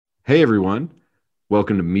Hey everyone,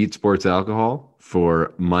 welcome to Meet Sports Alcohol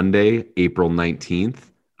for Monday, April 19th.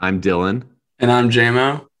 I'm Dylan. And I'm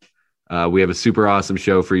Jaime. We have a super awesome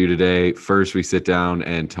show for you today. First, we sit down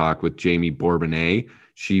and talk with Jaime Bourbonnais.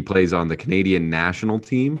 She plays on the Canadian national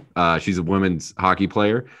team. She's a women's hockey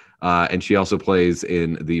player, and she also plays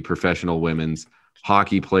in the Professional Women's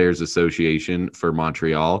Hockey Players Association for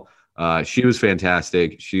Montreal. She was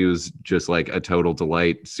fantastic. She was just like a total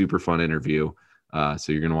delight, super fun interview.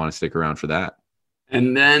 So you're going to want to stick around for that.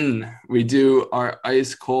 And then we do our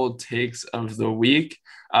ice cold takes of the week.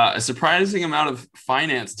 A surprising amount of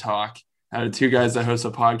finance talk out of two guys that host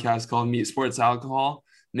a podcast called Meet Sports Alcohol.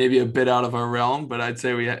 Maybe a bit out of our realm, but I'd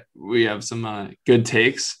say we have some good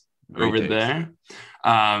takes Great over takes. there.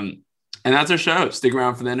 And that's our show. Stick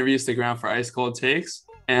around for the interview. Stick around for ice cold takes.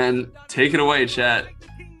 And take it away, chat.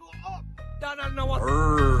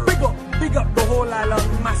 Big up the whole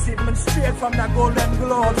island, massive man, straight from the Golden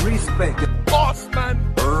Globe. Respect, boss man.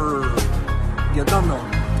 You don't know.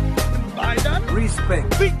 By that,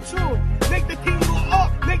 respect. Big tune, make the king go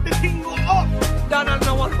up, make the king go up. Down on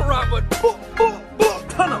no one Robert.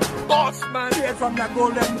 Turn up, boss man. Straight from the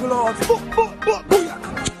Golden Globe.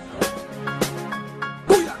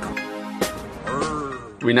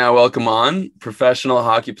 We now welcome on professional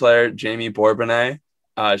hockey player Jaime Bourbonnais.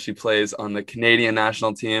 She plays on the Canadian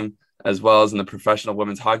national team as well as in the Professional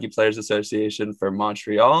Women's Hockey Players Association for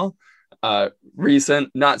Montreal.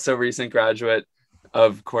 Not so recent graduate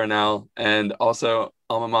of Cornell and also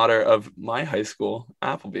alma mater of my high school,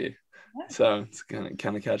 Appleby. So it's kind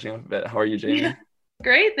of catching up a bit. How are you, Jaime? Yeah.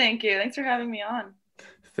 Great, thank you. Thanks for having me on.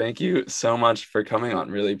 Thank you so much for coming on.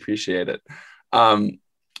 Really appreciate it.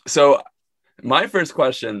 So my first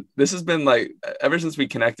question, this has been like, ever since we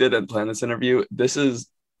connected and planned this interview, this has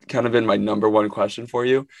kind of been my number one question for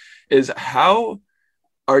you, is how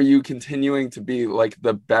are you continuing to be like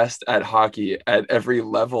the best at hockey at every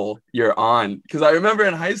level you're on? Because I remember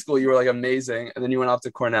in high school, you were like amazing. And then you went off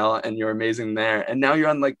to Cornell and you're amazing there. And now you're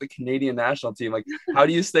on like the Canadian national team. Like, how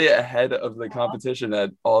do you stay ahead of the competition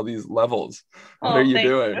at all these levels? What are you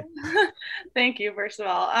doing? Thank you, first of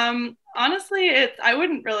all. Honestly, I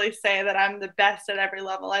wouldn't really say that I'm the best at every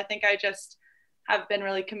level. I think I just have been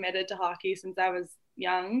really committed to hockey since I was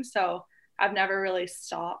young. So I've never really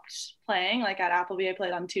stopped playing. Like at Appleby, I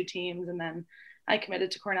played on two teams, and then I committed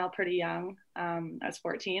to Cornell pretty young. I was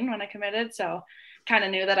 14 when I committed, so kind of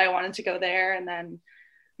knew that I wanted to go there. And then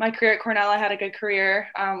my career at Cornell, I had a good career.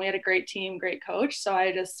 We had a great team, great coach. So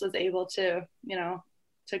I just was able to,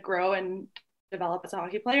 to grow and develop as a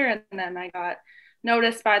hockey player. And then I got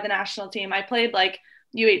noticed by the national team. I played like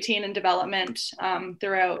U18 in development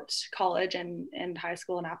throughout college and high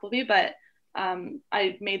school in Appleby, but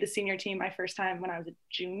I made the senior team my first time when I was a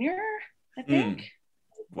junior, I think.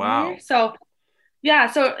 Wow. So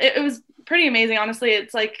yeah, so it was pretty amazing. Honestly,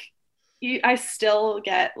 it's like I still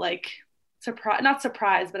get like not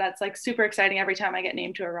surprised, but that's like super exciting every time I get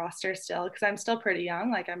named to a roster still, because I'm still pretty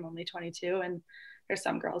young. Like I'm only 22, and there's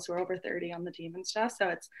some girls who are over 30 on the team and stuff.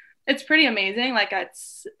 So it's pretty amazing. Like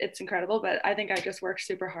it's incredible, but I think I just worked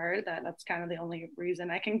super hard. That's kind of the only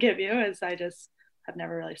reason I can give you, is I just have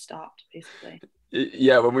never really stopped, basically.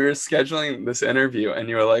 Yeah, when we were scheduling this interview and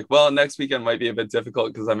you were like, well, next weekend might be a bit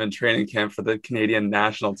difficult because I'm in training camp for the Canadian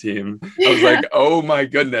national team. I was like, oh my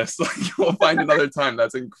goodness, like we'll find another time.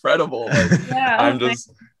 That's incredible. Like, Yeah,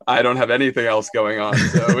 I don't have anything else going on.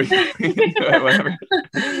 So we can do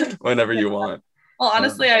it whenever you want. Well,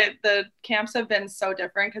 honestly, the camps have been so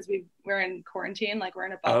different because we're in quarantine, like we're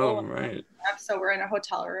in a bubble. Oh, right. So we're in a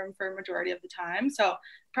hotel room for a majority of the time. So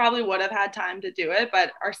probably would have had time to do it,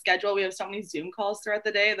 but our schedule, we have so many Zoom calls throughout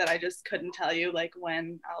the day that I just couldn't tell you like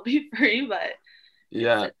when I'll be free, but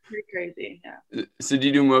yeah, it's pretty crazy. Yeah. So do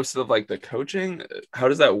you do most of like the coaching? How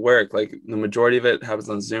does that work? Like the majority of it happens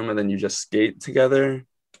on Zoom and then you just skate together?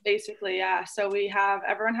 Basically, yeah. So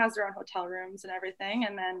everyone has their own hotel rooms and everything.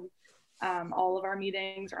 And then all of our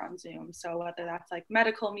meetings are on Zoom. So whether that's like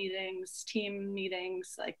medical meetings, team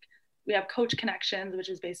meetings, like we have coach connections, which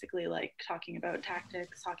is basically like talking about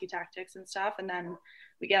tactics, hockey tactics and stuff. And then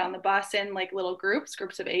we get on the bus in like little groups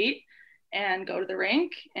of 8, and go to the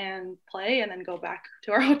rink and play, and then go back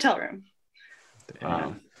to our hotel room.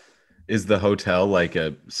 Wow. Is the hotel like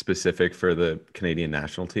a specific for the Canadian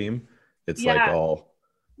national team? It's like all,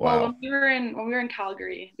 wow. Well, when we were in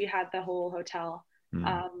Calgary, we had the whole hotel.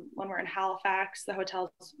 When we're in Halifax, the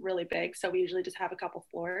hotel's really big, so we usually just have a couple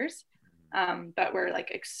floors. But we're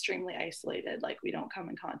like extremely isolated. Like we don't come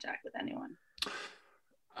in contact with anyone.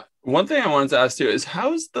 One thing I wanted to ask too is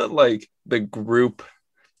how's the group?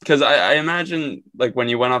 Because I imagine like when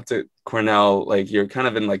you went off to Cornell, like you're kind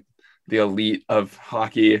of in like the elite of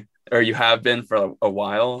hockey or you have been for a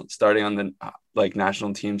while, starting on the like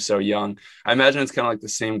national team so young. I imagine it's kind of like the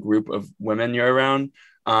same group of women you're around.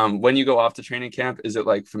 When you go off to training camp, is it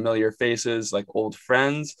like familiar faces, like old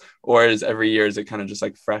friends, or is every year, is it kind of just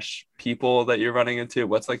like fresh people that you're running into?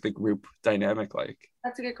 What's like the group dynamic like?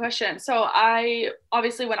 That's a good question. So I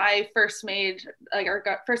obviously, when I first made like or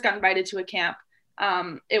first got invited to a camp,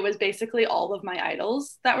 it was basically all of my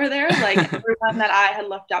idols that were there, like everyone that I had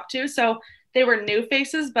looked up to. So they were new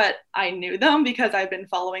faces, but I knew them because I've been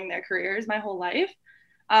following their careers my whole life.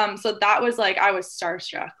 So that was like, I was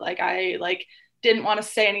starstruck. Like I like didn't want to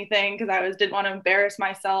say anything because didn't want to embarrass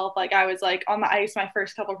myself. Like I was like on the ice my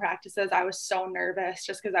first couple practices, I was so nervous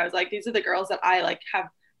just because I was like, these are the girls that I like have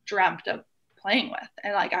dreamt of playing with.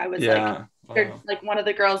 And like I was like one of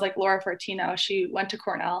the girls, like Laura Fortino, she went to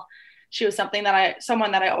Cornell. She was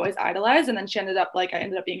someone that I always idolized. And then I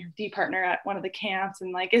ended up being her D partner at one of the camps.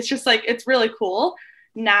 And like, it's just like, it's really cool.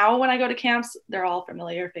 Now when I go to camps, they're all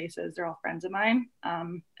familiar faces. They're all friends of mine.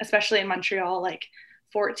 Especially in Montreal, like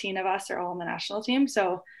 14 of us are all on the national team.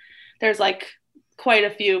 So there's like quite a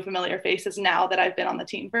few familiar faces now that I've been on the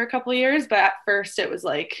team for a couple of years. But at first it was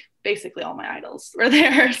like basically all my idols were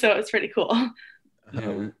there. So it's pretty cool.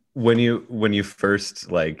 When you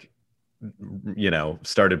first like, you know,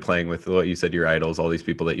 started playing with what you said, your idols, all these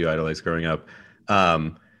people that you idolized growing up,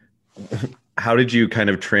 how did you kind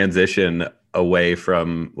of transition away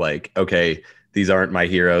from like, okay, these aren't my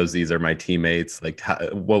heroes, these are my teammates? Like,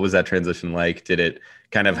 what was that transition like? Did it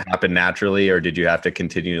kind of happen naturally, or did you have to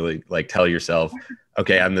continually like tell yourself,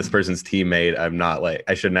 okay, I'm this person's teammate, I'm not like,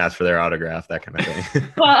 I shouldn't ask for their autograph, that kind of thing?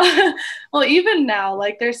 well, even now,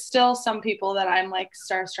 like there's still some people that I'm like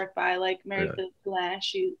starstruck by, like Mary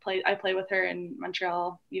Bourbonnais. I play with her in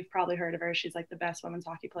Montreal. You've probably heard of her. She's like the best women's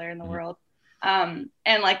hockey player in the world. And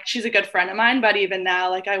like she's a good friend of mine, but even now,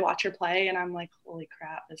 like I watch her play and I'm like, holy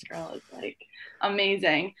crap, this girl is like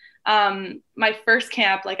amazing. My first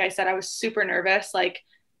camp, like I said, I was super nervous, like,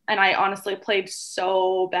 and I honestly played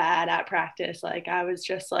so bad at practice. Like I was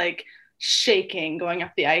just like shaking going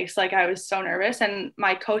up the ice. Like I was so nervous. And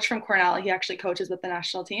my coach from Cornell, he actually coaches with the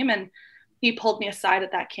national team, and he pulled me aside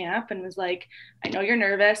at that camp and was like, I know you're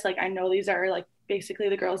nervous. Like I know these are like basically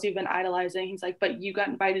the girls you've been idolizing. He's like, but you got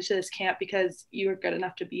invited to this camp because you were good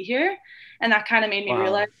enough to be here. And that kind of made me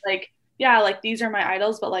realize like, yeah, like these are my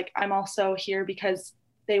idols, but like I'm also here because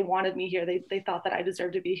they wanted me here. They thought that I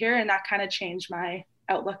deserved to be here. And that kind of changed my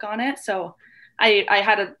outlook on it. So I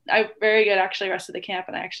had a very good actually rest of the camp,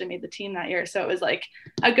 and I actually made the team that year. So it was like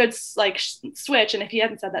a good like switch. And if he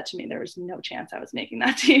hadn't said that to me, there was no chance I was making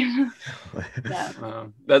that team. Yeah.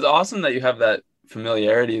 That's awesome that you have that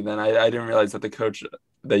familiarity. Then I didn't realize that the coach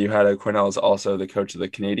that you had at Cornell is also the coach of the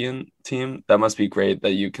Canadian team. That must be great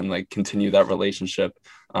that you can like continue that relationship.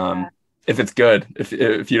 If it's good, if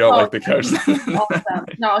you don't like the coach. Awesome.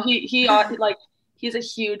 No, he like he's a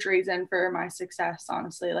huge reason for my success,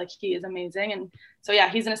 honestly. Like he is amazing. And so yeah,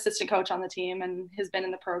 he's an assistant coach on the team and has been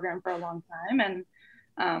in the program for a long time.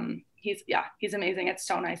 And he's amazing. It's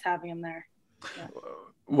so nice having him there. Yeah.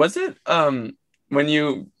 Was it when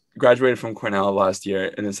you graduated from Cornell last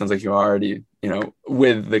year, and it sounds like you're already, you know,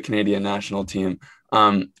 with the Canadian national team,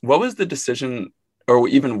 what was the decision, or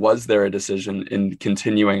even was there a decision in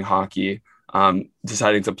continuing hockey,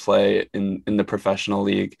 deciding to play in the professional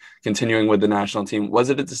league, continuing with the national team? Was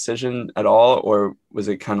it a decision at all, or was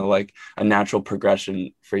it kind of like a natural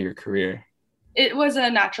progression for your career? It was a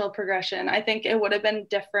natural progression. I think it would have been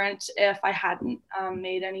different if I hadn't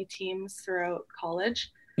made any teams throughout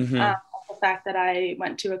college. The fact that I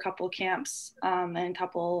went to a couple camps and a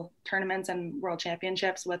couple tournaments and world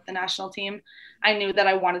championships with the national team, I knew that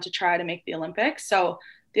I wanted to try to make the Olympics. So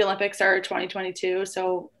the Olympics are 2022.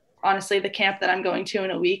 So honestly, the camp that I'm going to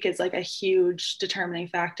in a week is like a huge determining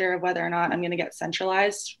factor of whether or not I'm going to get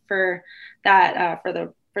centralized for that,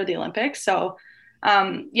 for the Olympics. So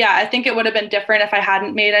I think it would have been different if I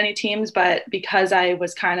hadn't made any teams, but because I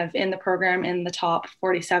was kind of in the program in the top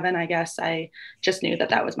 47, I guess I just knew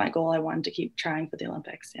that was my goal. I wanted to keep trying for the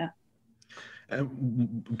Olympics. Yeah.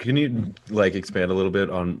 Can you like expand a little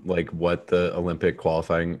bit on like what the Olympic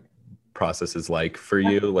qualifying process is like for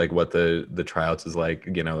you, like what the tryouts is like,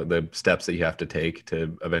 you know, the steps that you have to take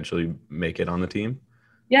to eventually make it on the team?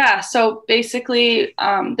 Yeah. So basically,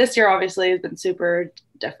 this year obviously has been super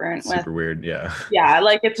different. Super weird. Yeah. Yeah.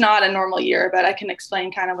 Like it's not a normal year, but I can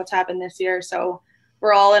explain kind of what's happened this year. So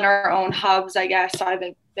we're all in our own hubs, I guess. So I've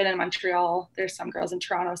been in Montreal. There's some girls in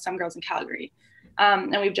Toronto, some girls in Calgary.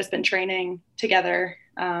 And we've just been training together,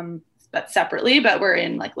 but separately, but we're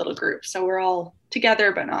in like little groups. So we're all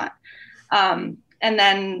together, but not. And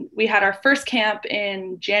then we had our first camp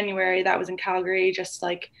in January. That was in Calgary, just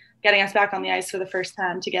like getting us back on the ice for the first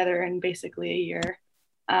time together in basically a year.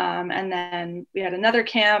 And then we had another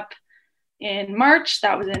camp in March.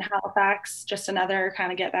 That was in Halifax, just another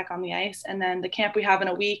kind of get back on the ice. And then the camp we have in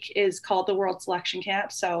a week is called the World Selection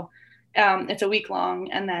Camp. So it's a week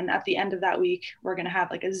long. And then at the end of that week, we're going to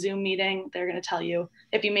have like a Zoom meeting. They're going to tell you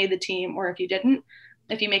if you made the team or if you didn't.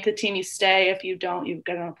 If you make the team, you stay. If you don't, you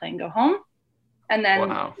get on a plane, go home. And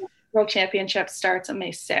then World Championship starts on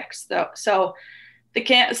May 6th. So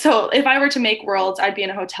if I were to make Worlds, I'd be in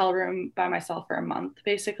a hotel room by myself for a month,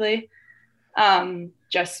 basically,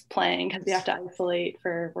 just playing, because we have to isolate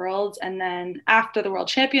for Worlds. And then after the World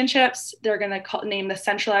Championships, they're going to name the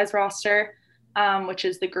centralized roster, which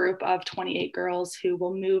is the group of 28 girls who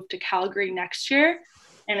will move to Calgary next year.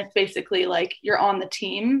 And it's basically like you're on the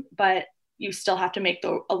team, but you still have to make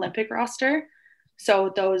the Olympic roster.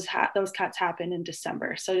 So those cuts happen in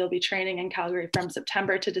December. So you'll be training in Calgary from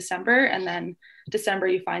September to December. And then December,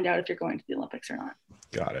 you find out if you're going to the Olympics or not.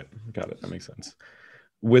 Got it. That makes sense.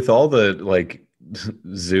 With all the like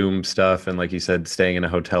Zoom stuff and like you said, staying in a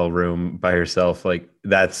hotel room by yourself, like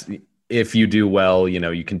that's, if you do well,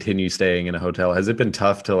 you continue staying in a hotel. Has it been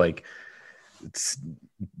tough to like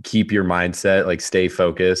keep your mindset, like stay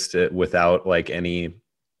focused without like any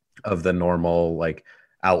of the normal like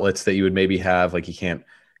outlets that you would maybe have? Like you can't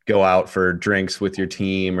go out for drinks with your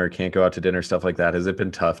team or can't go out to dinner, stuff like that. Has it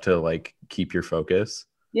been tough to like keep your focus?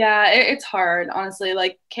 Yeah, it's hard, honestly.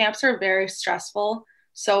 Like camps are very stressful.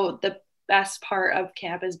 So the best part of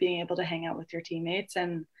camp is being able to hang out with your teammates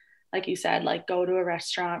and, like you said, like go to a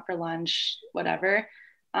restaurant for lunch, whatever.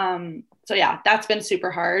 So yeah, that's been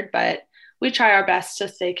super hard, but we try our best to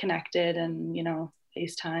stay connected and,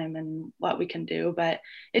 FaceTime and what we can do, but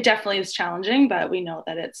it definitely is challenging, but we know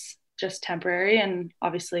that it's just temporary. And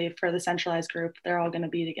obviously for the centralized group, they're all going to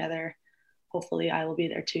be together. Hopefully I will be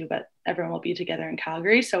there too, but everyone will be together in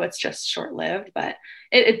Calgary. So it's just short-lived, but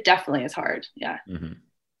it definitely is hard. Yeah.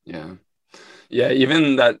 Mm-hmm. Yeah.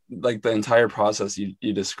 Even that, like the entire process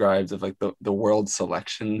you described of like the world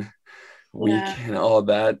selection week and all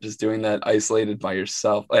that, just doing that isolated by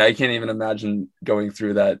yourself. Like I can't even imagine going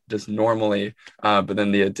through that just normally. But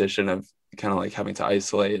then the addition of kind of like having to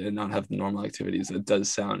isolate and not have the normal activities, it does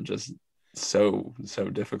sound just so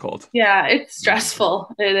difficult. Yeah, it's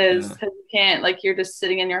stressful. It is, because you can't, like, you're just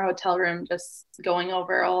sitting in your hotel room just going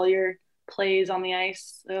over all your plays on the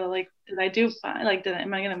ice. So like, did I do fine? Like,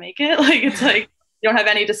 am I gonna make it? Like, it's like you don't have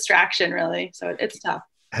any distraction really, so it's tough.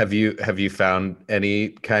 Have you found any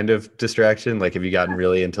kind of distraction? Like, have you gotten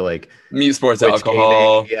really into like mute sports,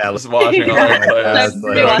 alcohol? Gaming? Yeah, just watching all the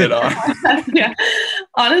players. Yeah,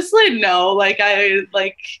 honestly, no. Like I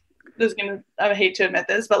hate to admit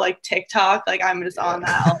this, but like TikTok, like I'm just on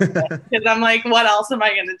that because I'm like, what else am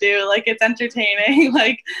I gonna do? Like it's entertaining,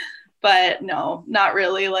 like, but no, not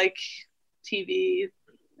really. Like TV,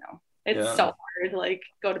 no, it's so hard. Like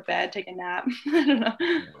go to bed, take a nap. I don't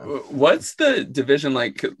know. What's the division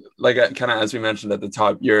like kind of as we mentioned at the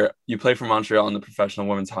top, you play for Montreal in the Professional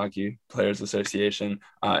Women's Hockey Players Association,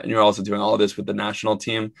 and you're also doing all of this with the national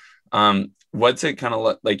team. What's it kind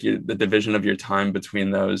of like the division of your time between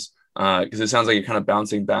those? Because it sounds like you're kind of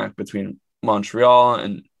bouncing back between Montreal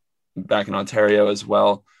and back in Ontario as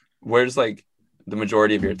well. Where's like the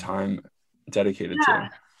majority of your time dedicated to?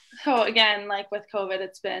 So again, like with COVID,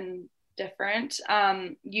 it's been different.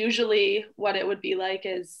 Usually what it would be like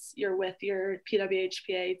is you're with your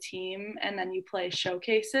PWHPA team and then you play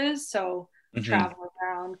showcases. So travel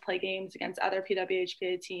around, play games against other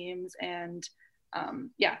PWHPA teams. And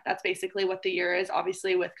that's basically what the year is.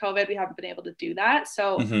 Obviously with COVID, we haven't been able to do that.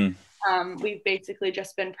 So we've basically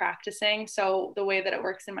just been practicing. So the way that it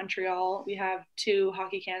works in Montreal, we have 2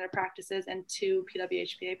 Hockey Canada practices and 2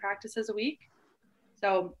 PWHPA practices a week.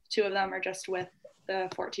 So 2 of them are just with the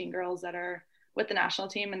 14 girls that are with the national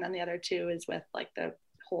team. And then the other 2 is with like the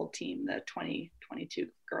whole team, the 22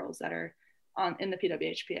 girls that are in the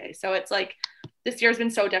PWHPA. So it's like, this year's been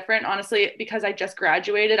so different, honestly, because I just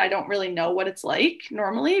graduated. I don't really know what it's like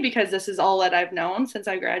normally because this is all that I've known since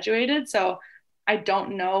I graduated. So I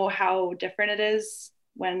don't know how different it is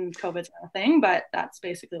when COVID's not a thing, but that's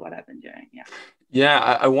basically what I've been doing.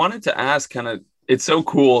 Yeah. I wanted to ask kind of, it's so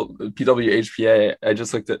cool. PWHPA, I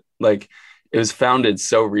just looked at like, it was founded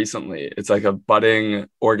so recently. It's like a budding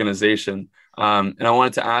organization. And I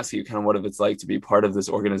wanted to ask you kind of what it's like to be part of this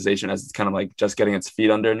organization as it's kind of like just getting its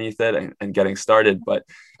feet underneath it and getting started. But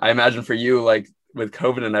I imagine for you, like with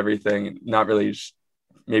COVID and everything, not really,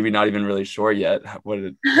 maybe not even really sure yet what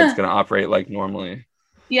it's going to operate like normally.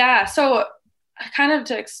 Yeah. So kind of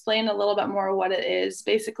to explain a little bit more what it is,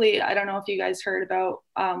 basically, I don't know if you guys heard about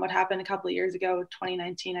what happened a couple of years ago,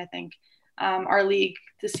 2019, I think. Our league,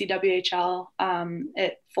 the CWHL,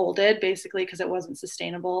 it folded basically because it wasn't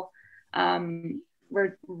sustainable.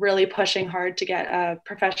 We're really pushing hard to get a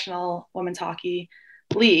professional women's hockey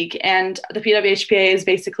league, and the PWHPA is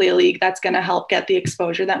basically a league that's going to help get the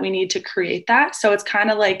exposure that we need to create that. So it's kind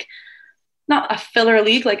of like not a filler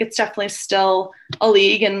league, like it's definitely still a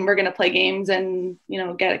league and we're going to play games and, you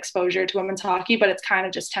know, get exposure to women's hockey, but it's kind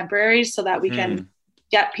of just temporary so that we can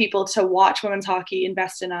get people to watch women's hockey,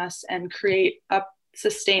 invest in us, and create a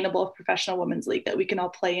sustainable professional women's league that we can all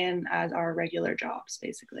play in as our regular jobs,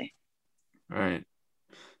 basically. Right.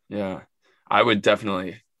 Yeah. I would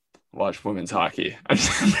definitely watch women's hockey. As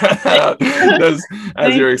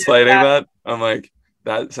you were explaining that, I'm like,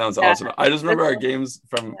 that sounds awesome. I just remember our games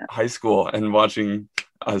from high school and watching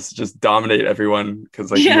us just dominate everyone because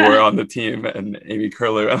like you were on the team and Amy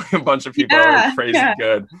Curlew and like, a bunch of people are crazy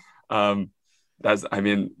good. That's, I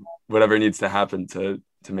mean, whatever needs to happen to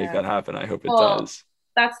make that happen, I hope it does.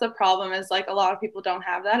 That's the problem, is like a lot of people don't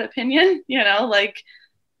have that opinion, you know, like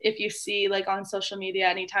if you see like on social media,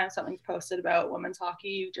 anytime something's posted about women's hockey,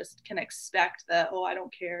 you just can expect the, oh, I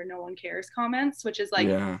don't care, no one cares comments, which is like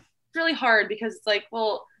really hard because it's like,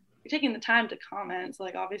 well, you're taking the time to comment, so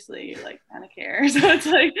like obviously you like kind of care. So it's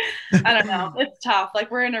like, I don't know, it's tough. Like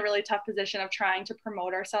we're in a really tough position of trying to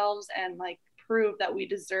promote ourselves and like prove that we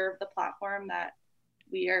deserve the platform that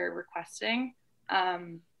we are requesting.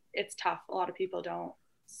 It's tough. A lot of people don't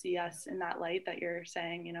see us in that light that you're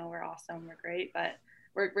saying, you know, we're awesome, we're great, but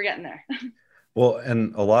we're getting there. Well,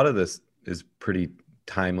 and a lot of this is pretty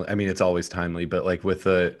timely. I mean, it's always timely, but like with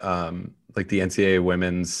the like the NCAA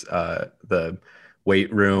women's the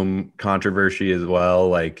weight room controversy as well,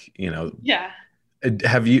 like, you know,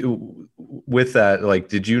 have you, with that, like,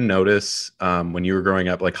 did you notice when you were growing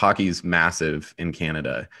up, like hockey's massive in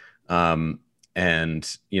Canada,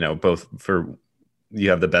 and you know, both for, you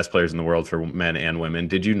have the best players in the world for men and women.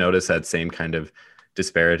 Did you notice that same kind of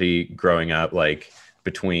disparity growing up, like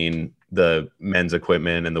between the men's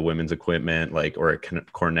equipment and the women's equipment, like, or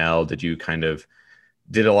at Cornell?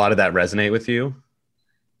 Did a lot of that resonate with you?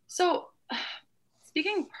 So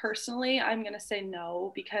speaking personally, I'm going to say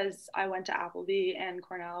no, because I went to Appleby and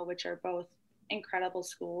Cornell, which are both incredible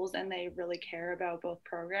schools, and they really care about both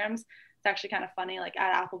programs. It's actually kind of funny, like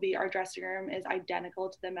at Appleby, our dressing room is identical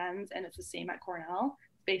to the men's, and it's the same at Cornell,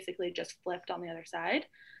 basically just flipped on the other side.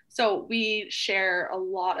 So we share a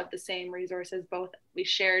lot of the same resources, both we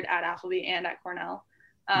shared at Appleby and at Cornell.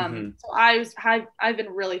 So I've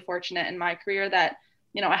been really fortunate in my career that,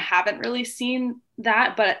 you know, I haven't really seen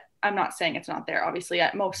that, but I'm not saying it's not there. Obviously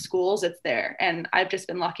at most schools it's there. And I've just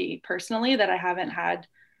been lucky personally that I haven't had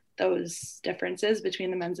those differences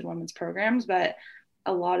between the men's and women's programs. But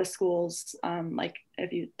a lot of schools, like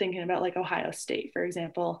if you're thinking about like Ohio State, for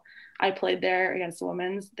example, I played there against the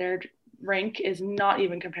women's, their rink is not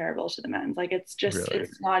even comparable to the men's. Like it's just,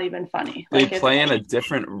 it's not even funny. They like play in a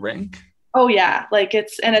different rink? Oh yeah. Like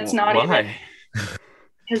it's not even,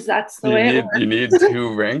 because that's the way it works. You need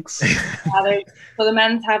two rinks. So the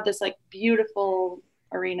men's have this like beautiful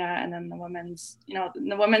arena, and then the women's, you know,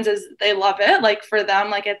 the women's is, they love it. Like for them,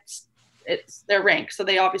 like it's their rink, so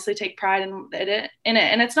they obviously take pride in it.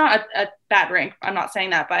 And it's not a bad rink. I'm not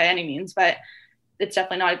saying that by any means, but it's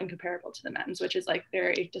definitely not even comparable to the men's, which is like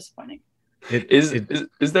very disappointing.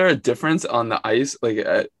 Is there a difference on the ice? Like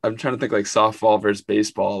I'm trying to think, like softball versus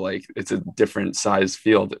baseball, like it's a different size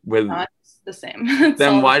field with. It's the same.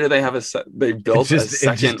 Then why do they have they built a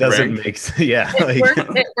second it just doesn't rink? make sense. Yeah.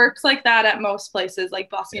 It works like that at most places, like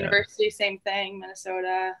Boston University, same thing.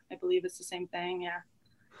 Minnesota, I believe it's the same thing. Yeah.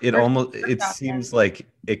 It seems like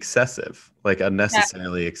excessive, like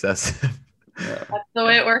unnecessarily excessive. Yeah. That's the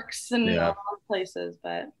way it works in a lot of places,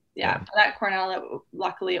 but at Cornell,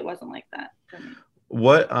 luckily it wasn't like that for me.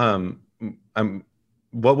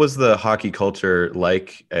 What was the hockey culture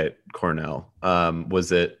like at Cornell?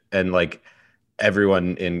 Was it, and like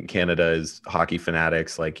everyone in Canada is hockey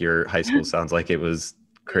fanatics, like your high school sounds like it was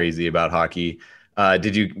crazy about hockey.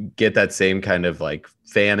 Did you get that same kind of like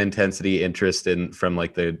fan intensity interest from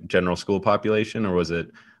like the general school population, or was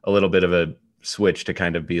it a little bit of a switch to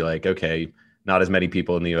kind of be like, okay, not as many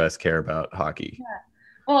people in the US care about hockey? Yeah.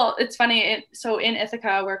 Well, it's funny. So in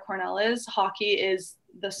Ithaca, where Cornell is, hockey is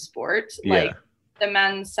the sport. Yeah. Like the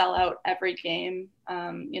men sell out every game.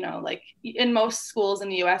 You know, like in most schools in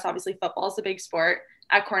the US, obviously football is a big sport.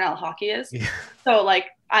 At Cornell, hockey is. Yeah. So like,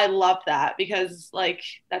 I love that because like,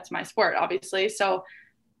 that's my sport, obviously. So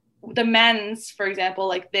the men's, for example,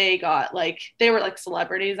 like they got like, they were like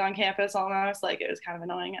celebrities on campus almost. Like it was kind of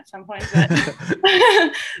annoying at some point,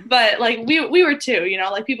 but but like we were too, you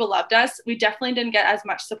know, like people loved us. We definitely didn't get as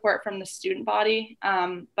much support from the student body,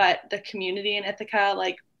 but the community in Ithaca,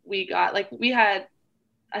 like we got, like we had,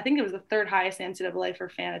 I think it was the third highest NCAA for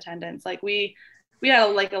fan attendance. Like we had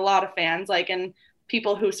like a lot of fans, like, and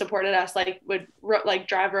people who supported us like would like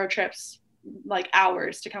drive road trips like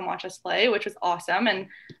hours to come watch us play, which was awesome. And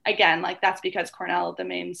again, like that's because Cornell, the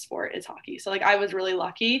main sport is hockey. So like I was really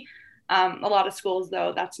lucky. A lot of schools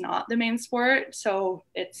though, that's not the main sport. So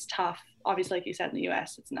it's tough. Obviously, like you said, in the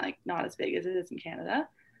US, it's not as big as it is in Canada.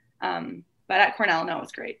 But at Cornell, no,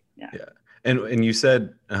 it's great. Yeah. And you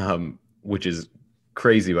said, which is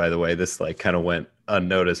crazy, by the way, this like kind of went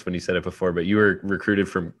unnoticed when you said it before, but you were recruited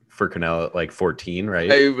for Cornell at like 14,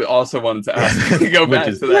 right? I also wanted to ask, go back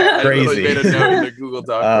to that. Crazy. I really made a note in the Google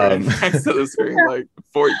Doc right next to the screen, like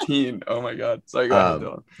 14. Oh my God. So I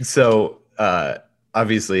got So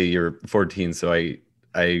obviously you're 14, so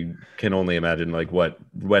I can only imagine like what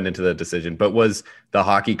went into the decision, but was the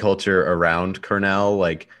hockey culture around Cornell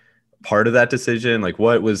like part of that decision? Like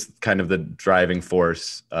what was kind of the driving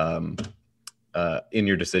force in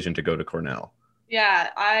your decision to go to Cornell? Yeah,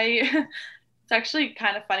 it's actually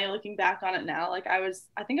kind of funny looking back on it now. Like I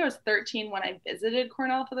think I was 13 when I visited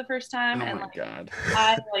Cornell for the first time. Oh and my like, God.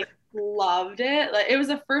 I like loved it. Like it was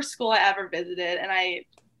the first school I ever visited, and I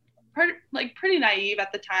pretty naive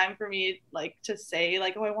at the time for me like to say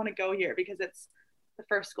like, oh, I want to go here because it's the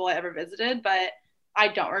first school I ever visited, but I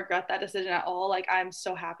don't regret that decision at all. Like I'm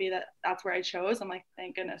so happy that that's where I chose. I'm like,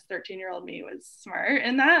 thank goodness 13-year-old me was smart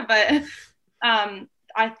in that. But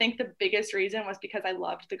I think the biggest reason was because I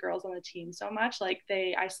loved the girls on the team so much. Like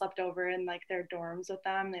I slept over in like their dorms with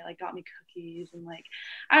them. They like got me cookies, and like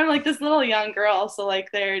I'm like this little young girl, so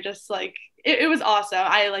like they're just like it was awesome.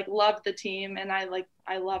 I like loved the team, and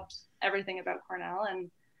I loved everything about Cornell.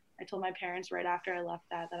 And I told my parents right after I left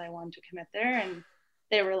that I wanted to commit there, and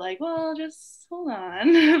they were like, well, just hold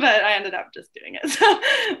on. But I ended up just doing it. So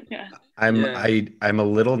yeah. I'm a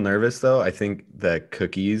little nervous though. I think that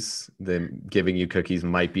them giving you cookies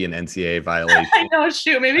might be an NCAA violation. I know,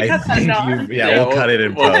 shoot, maybe cut that down. We'll cut it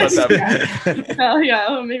in post. Oh yeah,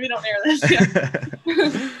 well, maybe don't air this.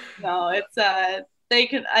 Yeah. No, it's I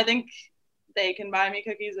think they can buy me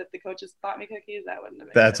cookies. If the coaches bought me cookies, that wouldn't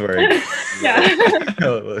have been That's where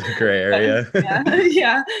gray area.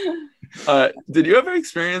 Yeah. Did you ever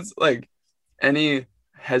experience like any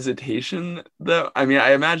hesitation though? I mean,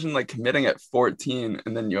 I imagine like committing at 14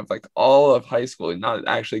 and then you have like all of high school, not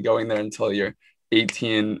actually going there until you're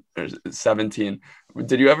 18 or 17.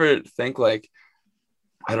 Did you ever think like,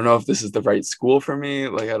 I don't know if this is the right school for me?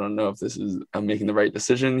 Like, I don't know if I'm making the right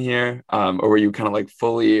decision here. Or were you kind of like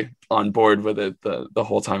fully on board with it the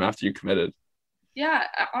whole time after you committed? Yeah,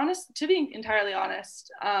 to be entirely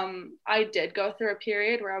honest, I did go through a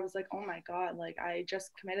period where I was like, oh my God, like I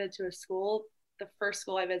just committed to a school, the first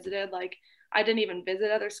school I visited, like I didn't even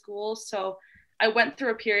visit other schools. So I went through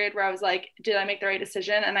a period where I was like, did I make the right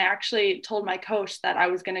decision? And I actually told my coach that I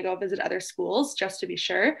was going to go visit other schools just to be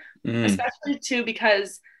sure, especially too,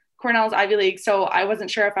 because Cornell's Ivy League. So I wasn't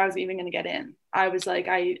sure if I was even going to get in. I was like,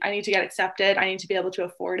 I need to get accepted. I need to be able to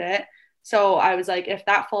afford it. So I was like, if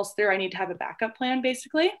that falls through, I need to have a backup plan,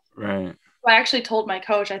 basically. Right. So I actually told my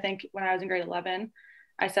coach, I think when I was in grade 11,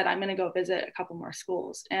 I said, I'm going to go visit a couple more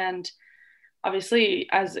schools. And obviously,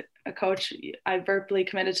 as a coach, I verbally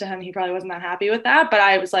committed to him. He probably wasn't that happy with that. But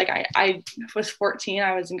I was like, I was 14.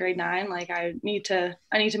 I was in grade 9. Like, I need to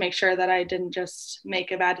make sure that I didn't just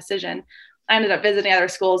make a bad decision. I ended up visiting other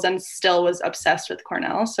schools and still was obsessed with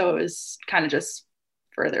Cornell. So it was kind of just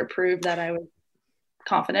further proved that I was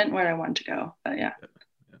confident where I wanted to go. But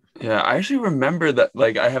yeah, I actually remember that.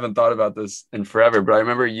 Like, I haven't thought about this in forever, but I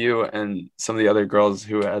remember you and some of the other girls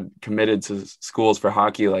who had committed to schools for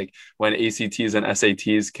hockey, like when ACTs and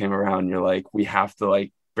SATs came around, you're like, we have to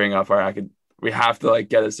like bring up we have to like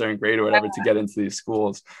get a certain grade or whatever to get into these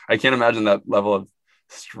schools. I can't imagine that level of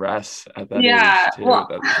stress at that age too. Well,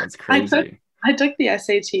 that's crazy. I took the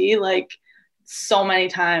SAT like so many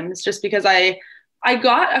times just because I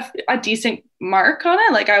got a decent mark on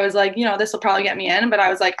it. Like I was like, this will probably get me in, but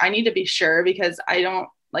I was like, I need to be sure because I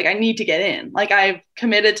need to get in. Like I've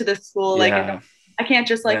committed to this school. Like I can't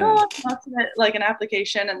just like, I'll submit like an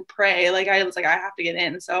application and pray. Like I was like, I have to get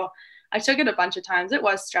in. So I took it a bunch of times. It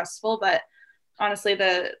was stressful, but honestly,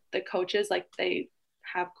 the coaches, like they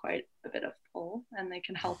have quite a bit of pull and they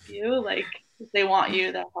can help you. Like if they want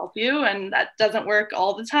you, they'll help you. And that doesn't work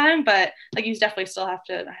all the time, but like you definitely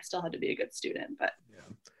I still had to be a good student, but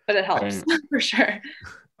it helps for sure.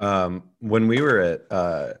 When we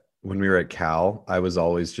were when we were at Cal, I was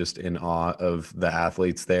always just in awe of the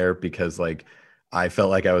athletes there because like I felt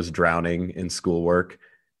like I was drowning in schoolwork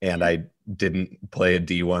and I didn't play a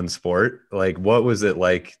D1 sport. Like what was it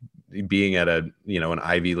like being at a, an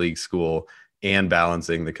Ivy League school and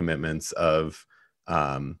balancing the commitments of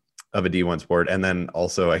a D1 sport and then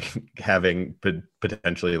also like having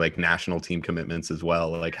potentially like national team commitments as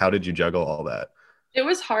well? Like how did you juggle all that? It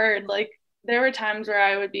was hard. Like there were times where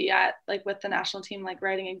I would be at like with the national team, like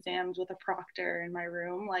writing exams with a proctor in my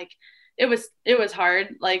room. Like it was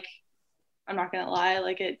hard. Like I'm not gonna lie,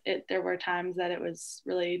 like it there were times that it was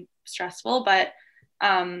really stressful, but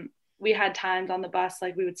we had times on the bus,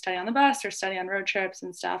 like we would study on the bus or study on road trips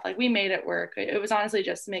and stuff. Like we made it work. It was honestly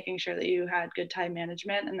just making sure that you had good time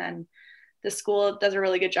management. And then the school does a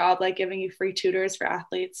really good job, like giving you free tutors for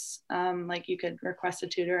athletes. Like you could request a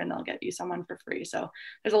tutor and they'll get you someone for free. So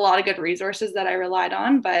there's a lot of good resources that I relied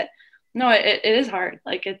on, but no, it is hard.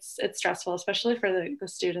 Like it's stressful, especially for the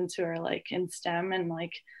students who are like in STEM and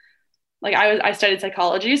like I studied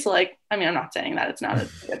psychology. So like, I mean, I'm not saying that it's not a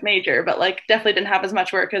good major, but like definitely didn't have as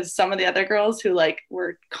much work as some of the other girls who like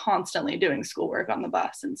were constantly doing schoolwork on the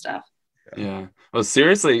bus and stuff. Yeah. Well,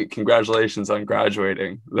 seriously, congratulations on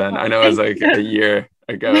graduating then. I know it was like a year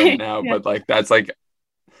ago now, but like that's like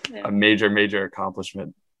a major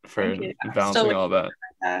accomplishment for balancing all that.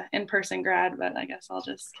 In-person grad, but I guess I'll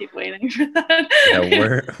just keep waiting for that.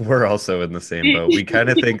 Yeah, we're also in the same boat. We kind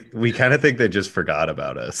of think they just forgot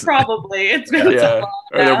about us. Probably it's been so long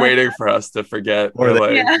or now. they're waiting for us to forget. Or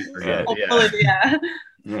like, forget.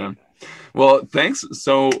 Yeah. Well, thanks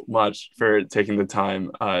so much for taking the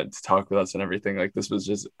time to talk with us and everything. Like this was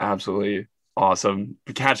just absolutely awesome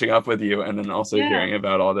catching up with you and then also hearing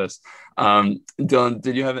about all this. Dylan,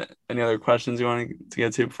 did you have any other questions you wanted to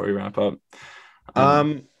get to before we wrap up?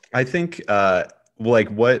 I think like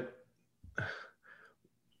what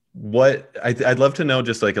I'd love to know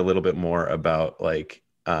just like a little bit more about like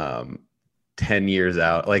 10 years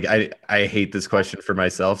out. Like I hate this question for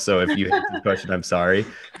myself, so if you hate this question, I'm sorry,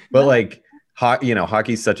 but like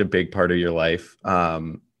hockey's such a big part of your life.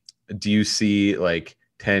 Do you see like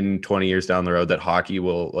 10, 20 years down the road that hockey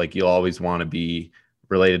will like you'll always want to be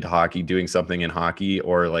related to hockey, doing something in hockey,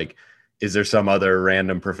 or like is there some other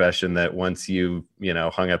random profession that once you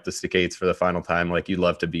hung up the skates for the final time, like you'd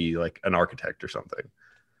love to be like an architect or something?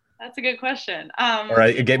 That's a good question. Or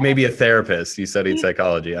maybe a therapist. You studied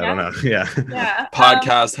psychology. I don't know. Yeah.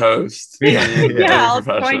 Podcast host.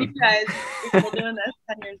 I'll join you guys. We're doing this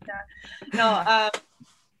 10 years now. No,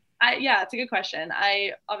 it's a good question.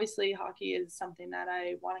 Obviously hockey is something that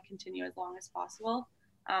I want to continue as long as possible,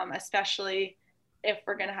 especially if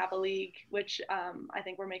we're going to have a league, which I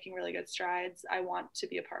think we're making really good strides. I want to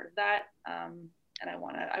be a part of that. And I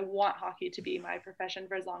want hockey to be my profession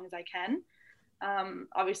for as long as I can.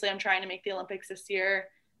 Obviously I'm trying to make the Olympics this year.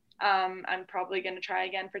 I'm probably going to try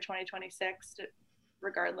again for 2026,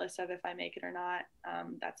 regardless of if I make it or not.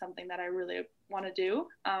 That's something that I really want to do.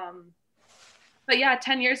 But yeah,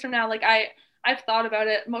 10 years from now, like I've thought about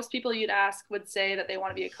it. Most people you'd ask would say that they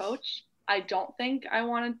want to be a coach. I don't think I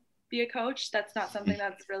want to be a coach. That's not something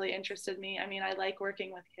that's really interested me. I mean, I like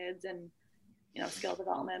working with kids and, skill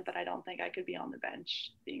development, but I don't think I could be on the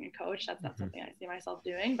bench being a coach. That's not something I see myself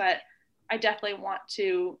doing, but I definitely want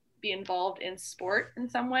to be involved in sport in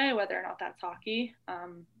some way, whether or not that's hockey.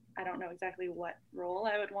 I don't know exactly what role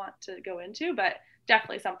I would want to go into, but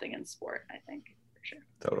definitely something in sport, I think, for sure.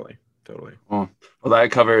 Totally. Well,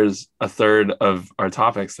 that covers a third of our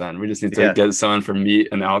topics then. We just need to get someone for meat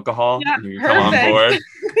and alcohol. Yeah, you can come on board.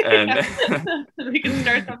 And we can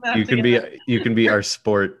start something. You can be our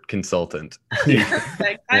sport consultant.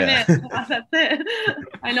 Perfect. I'm in. That's it.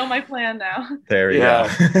 I know my plan now. There you go.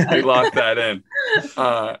 We locked that in.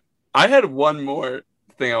 I had one more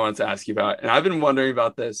thing I wanted to ask you about, and I've been wondering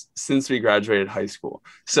about this since we graduated high school.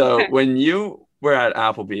 So when you were at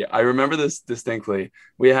Appleby, I remember this distinctly.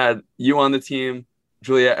 We had you on the team,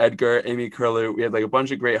 Julia Edgar, Amy Curlew. We had like a bunch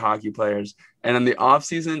of great hockey players. And in the off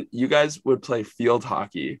season, you guys would play field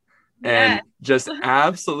hockey and just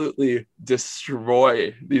absolutely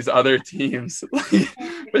destroy these other teams.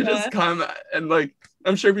 But just come and like,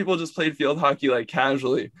 I'm sure people just played field hockey like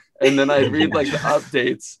casually. And then I'd read like the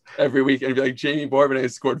updates every week and be like, Jaime Bourbonnais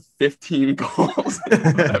scored 15 goals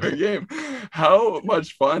in every game. How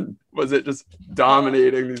much fun was it just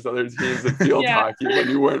dominating these other teams in field hockey when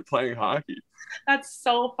you weren't playing hockey? That's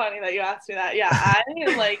so funny that you asked me that. Yeah,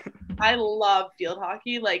 I love field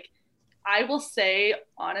hockey. Like, I will say,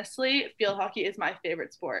 honestly, field hockey is my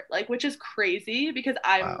favorite sport, like, which is crazy because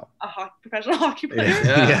I'm a professional hockey player.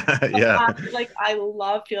 I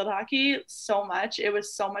love field hockey so much. It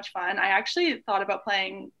was so much fun. I actually thought about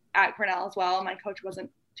playing at Cornell as well. My coach wasn't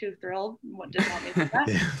too thrilled. Didn't want me to do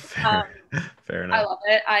that. Fair enough. I love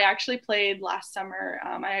it. I actually played last summer.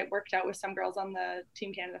 I worked out with some girls on the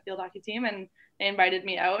Team Canada field hockey team, and they invited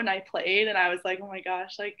me out, and I played, and I was like, oh my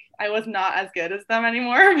gosh, like I was not as good as them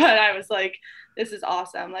anymore, but I was like, this is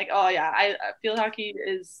awesome. Like, oh yeah, field hockey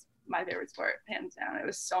is my favorite sport, hands down. It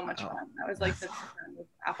was so much fun. That was like the with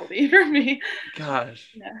Appleby for me.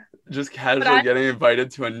 Gosh, yeah. Just casually getting invited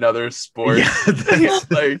to another sport,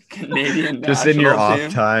 like Canadian just in your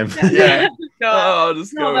off time. Yeah. I'll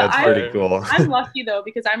just go. That's pretty cool. I'm lucky though,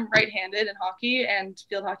 because I'm right-handed in hockey, and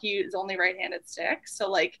field hockey is only right-handed stick. So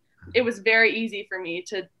like, it was very easy for me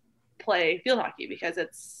to play field hockey because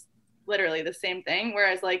it's literally the same thing.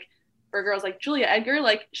 Whereas like for girls like Julia Edgar,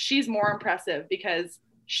 like she's more impressive because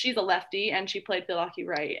she's a lefty and she played field hockey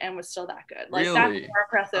right and was still that good. Like, that's more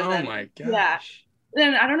impressive. Oh my gosh. Yeah.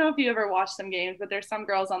 Then I don't know if you ever watched some games, but there's some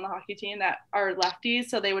girls on the hockey team that are lefties.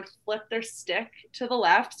 So they would flip their stick to the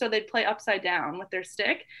left. So they'd play upside down with their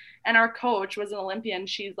stick. And our coach was an Olympian.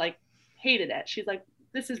 She's like, hated it. She's like,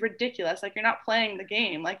 this is ridiculous. Like, you're not playing the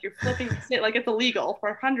game. Like, you're flipping the stick. Like, it's illegal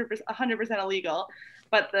for 100% illegal.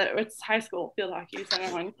 But it's high school field hockey, so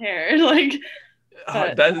no one cared. Like,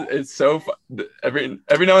 it's so fun.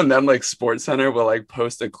 Every now and then, like Sports Center will like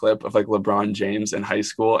post a clip of like LeBron James in high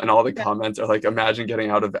school, and all the comments are like, imagine getting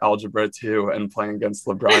out of algebra 2 and playing against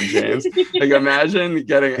LeBron James. Like, imagine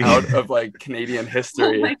getting out of like Canadian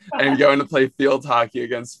history and going to play field hockey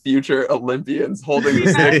against future Olympians, holding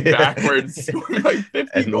the stick backwards, scoring like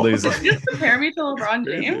 50 and goals. losing. You compare me to LeBron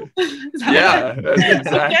James? Yeah, that's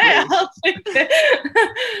exactly. Okay, I'll take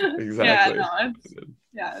it. Exactly.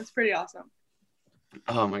 It's pretty awesome.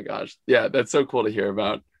 Oh my gosh. Yeah, that's so cool to hear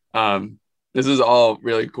about. This is all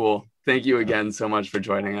really cool. Thank you again so much for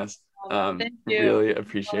joining us. Thank you. Really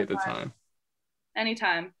appreciate the time.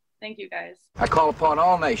 Anytime. Thank you, guys. I call upon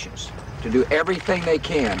all nations to do everything they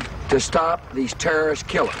can to stop these terrorist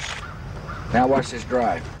killers. Now watch this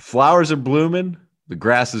drive. Flowers are blooming, the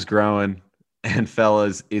grass is growing, and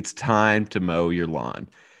fellas, it's time to mow your lawn.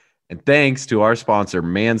 And thanks to our sponsor,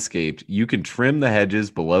 Manscaped, you can trim the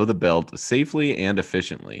hedges below the belt safely and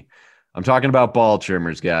efficiently. I'm talking about ball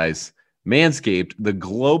trimmers, guys. Manscaped, the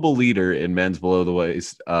global leader in men's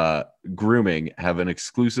below-the-waist grooming, have an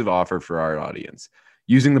exclusive offer for our audience.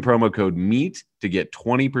 Using the promo code MEAT to get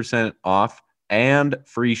 20% off and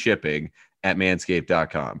free shipping at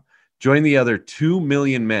manscaped.com. Join the other 2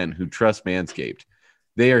 million men who trust Manscaped.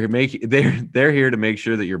 They're here to make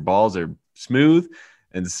sure that your balls are smooth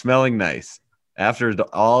and smelling nice. After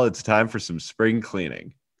all, it's time for some spring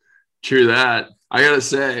cleaning. True that. I gotta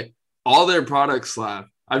say, all their products slap.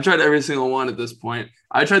 I've tried every single one at this point.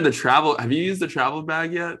 I tried the travel. Have you used the travel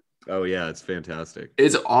bag yet? Oh yeah, it's fantastic.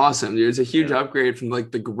 It's awesome, dude. It's a huge upgrade from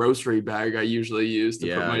like the grocery bag I usually use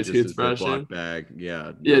to put my toothbrush in. Bag.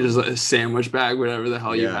 Yeah, just like a sandwich bag, whatever the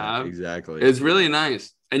hell you have. Exactly. It's really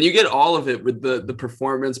nice. And you get all of it with the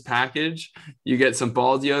performance package. You get some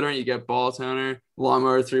ball deodorant, you get ball toner,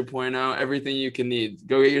 lawnmower 3.0, everything you can need.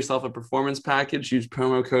 Go get yourself a performance package. Use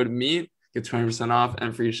promo code MEAT. Get 20% off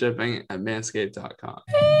and free shipping at manscaped.com.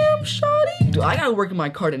 Damn, shawty. Dude, I gotta work on my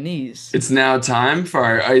Cardinese. It's now time for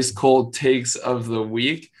our ice cold takes of the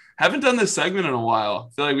week. Haven't done this segment in a while.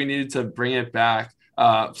 I feel like we needed to bring it back.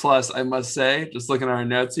 Plus, I must say, just looking at our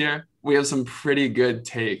notes here, we have some pretty good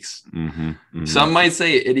takes. Some might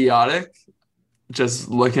say idiotic. Just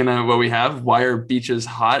looking at what we have, why are beaches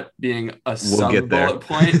hot being a sub-bullet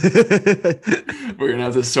point? We're going to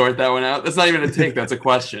have to sort that one out. That's not even a take. That's a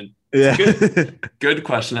question. Yeah. Good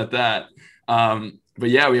question at that. But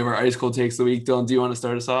yeah, we have our ice cold takes of the week. Dylan, do you want to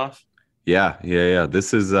start us off? Yeah.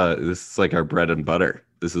 This is like our bread and butter.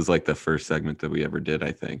 This is like the first segment that we ever did,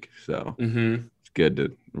 I think. So it's good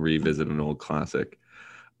to revisit an old classic.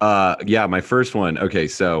 My first one. Okay,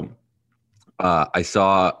 so I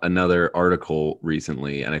saw another article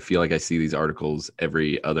recently, and I feel like I see these articles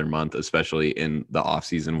every other month, especially in the off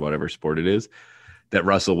season, whatever sport it is, that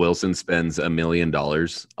Russell Wilson spends $1 million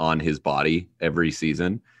on his body every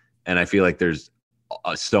season. And I feel like there's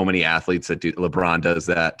so many athletes that do. LeBron does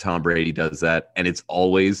that. Tom Brady does that. And it's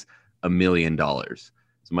always $1 million. So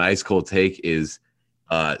my ice cold take is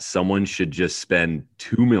someone should just spend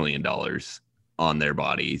 $2 million on their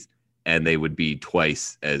bodies and they would be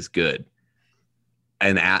twice as good.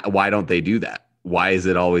 And why don't they do that? Why is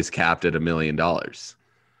it always capped at $1 million?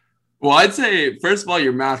 Well, I'd say, first of all,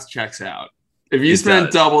 your math checks out. If you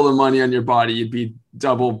spent double the money on your body, you'd be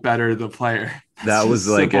double better the player. That was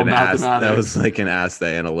like an ask. That was like an ask the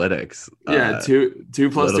analytics. Yeah, two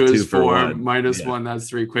plus two is 4 minus 1. That's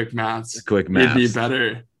 3. Quick maths. Quick maths. You'd be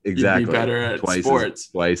better. Exactly. You'd be better at sports.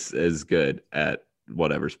 Twice as good at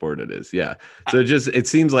whatever sport it is. Yeah. So it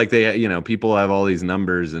seems like they, people have all these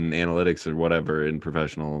numbers and analytics or whatever in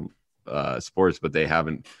professional sports, but they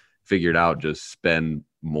haven't figured out just spend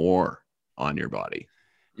more on your body.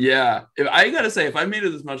 Yeah. If I got to say, if I made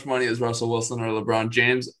as much money as Russell Wilson or LeBron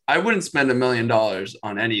James, I wouldn't spend $1 million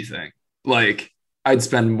on anything. Like, I'd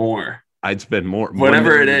spend more. I'd spend more.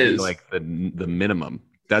 Whatever it is. Like the minimum.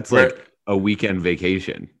 That's like a weekend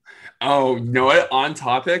vacation. Oh, you know what? On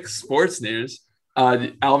topic, sports news.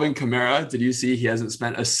 Alvin Kamara, did you see he hasn't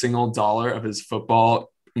spent a single dollar of his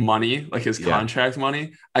football money, like his contract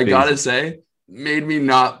money? I gotta say, made me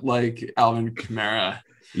not like Alvin Kamara.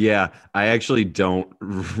 Yeah, I actually don't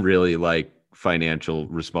really like financial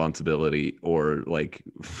responsibility or like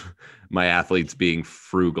my athletes being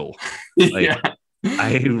frugal. Like,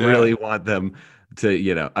 I really want them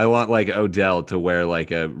to, I want like Odell to wear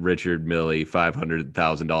like a Richard Mille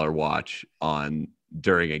 $500,000 watch on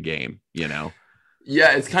during a game,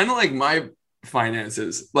 Yeah, it's kind of like my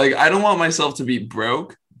finances. Like, I don't want myself to be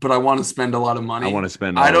broke, but I want to spend a lot of money. I want to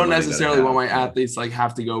spend. I don't necessarily want my athletes like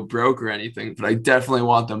have to go broke or anything, but I definitely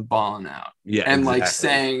want them balling out. Yeah, and like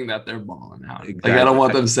saying that they're balling out. Like, I don't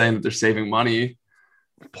want them saying that they're saving money.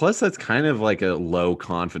 Plus, that's kind of like a low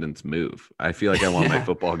confidence move. I feel like I want my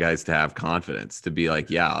football guys to have confidence, to be like,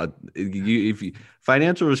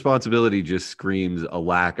 financial responsibility just screams a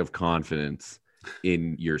lack of confidence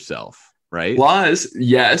in yourself, right? Plus,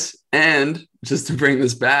 yes. And just to bring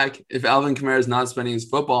this back, if Alvin Kamara is not spending his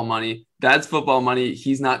football money, that's football money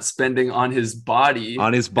he's not spending on his body.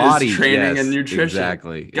 His training and nutrition.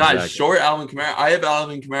 Exactly. Guys, short Alvin Kamara. I have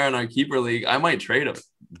Alvin Kamara in our keeper league. I might trade him.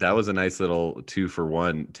 That was a nice little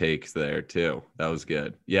 2-for-1 take there too. That was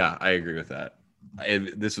good. Yeah, I agree with that.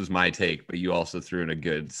 This was my take, but you also threw in a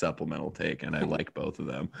good supplemental take, and I like both of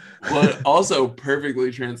them. Well, it also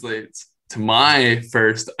perfectly translates to my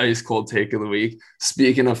first ice cold take of the week.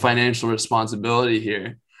 Speaking of financial responsibility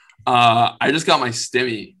here, I just got my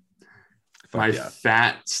stimmy,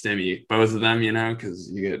 fat stimmy, both of them, because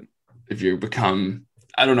you get, if you become,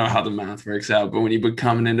 I don't know how the math works out, but when you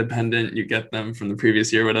become an independent, you get them from the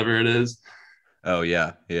previous year, whatever it is. Oh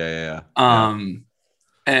yeah.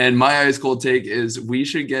 And my ice cold take is we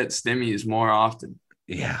should get stimmies more often.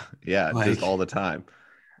 Yeah, just all the time.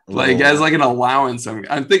 As like an allowance.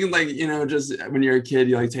 I'm thinking like, just when you're a kid,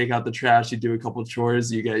 you like take out the trash, you do a couple of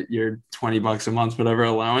chores, you get your $20 a month, whatever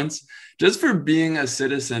allowance, just for being a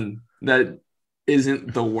citizen that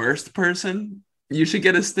isn't the worst person. You should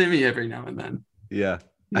get a stimmy every now and then. Yeah.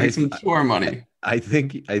 Make some chore money. I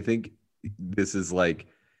think this is like,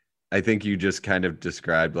 I think you just kind of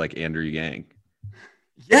described like Andrew Yang.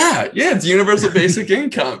 Yeah, it's universal basic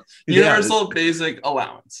income, universal basic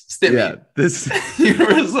allowance, stimmy. Yeah, this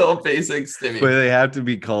universal basic stimmy. But they have to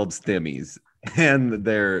be called stimmies, and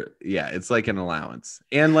it's like an allowance.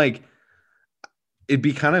 And like, it'd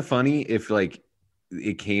be kind of funny if like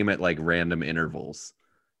it came at like random intervals,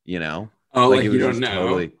 Oh, like you don't know.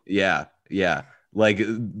 Totally, yeah. Like,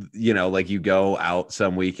 like you go out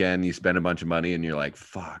some weekend, you spend a bunch of money, and you're like,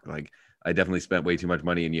 fuck, like, I definitely spent way too much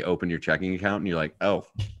money, and you open your checking account and you're like, oh,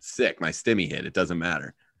 sick, my stimmy hit. It doesn't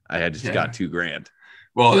matter. I had just got $2,000.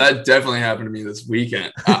 Well, that definitely happened to me this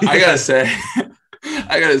weekend. I gotta say,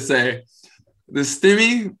 the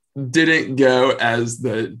stimmy didn't go as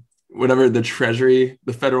the Treasury,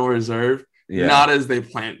 the Federal Reserve, not as they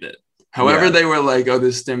planned it. However, they were like, oh,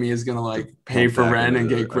 this stimmy is gonna like pay for rent and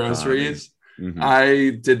get groceries. Mm-hmm.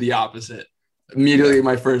 I did the opposite. Immediately,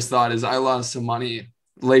 my first thought is I lost some money.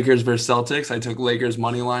 Lakers versus Celtics. I took Lakers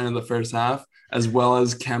money line in the first half, as well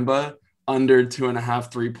as Kemba under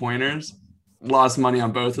 2.5 3-pointers. Lost money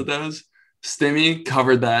on both of those. Stimmy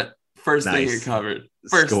covered that. First thing it covered.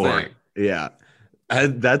 First thing. Yeah.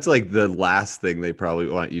 That's like the last thing they probably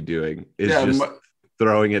want you doing is just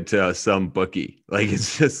throwing it to some bookie. Like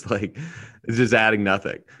it's just adding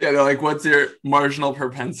nothing. Yeah, they're like, what's your marginal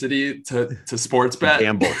propensity to sports bet?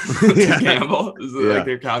 Gamble. Gamble. Is like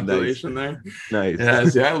their calculation there?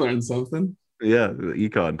 Nice. Yeah, I learned something. Yeah, the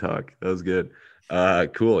econ talk. That was good.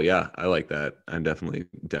 Cool. Yeah, I like that. I'm definitely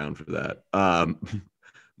down for that.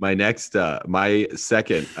 My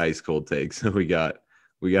second ice cold take. So we got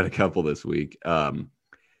a couple this week.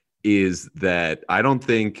 Is that I don't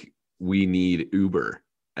think we need Uber,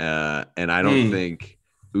 and I don't think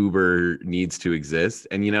Uber needs to exist.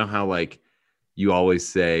 And you know how like you always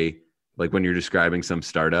say like when you're describing some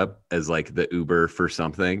startup as like the Uber for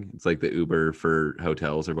something, it's like the Uber for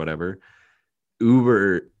hotels or whatever.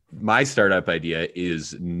 Uber, my startup idea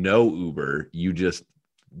is no Uber.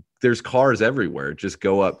 There's cars everywhere. Just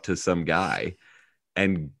go up to some guy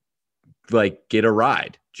and like get a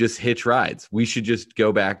ride. Just hitch rides. We should just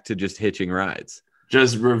go back to just hitching rides.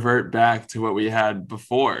 just revert back to what we had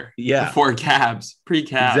before. Yeah. Before cabs,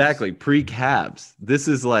 pre-cabs. Exactly. Pre-cabs. This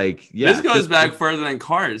is like, yeah. This goes back further than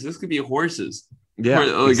cars. This could be horses. Yeah.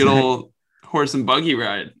 Like an old horse and buggy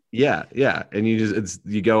ride. Yeah. Yeah. And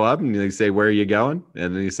you go up and you say, where are you going?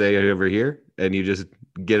 And then you say over here, and you just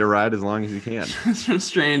get a ride as long as you can. Just from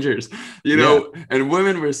strangers, you know, and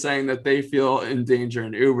women were saying that they feel in danger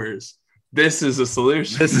in Ubers. This is a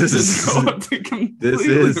solution. This is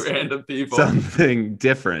random people. Something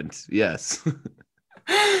different. Yes.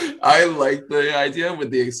 I like the idea,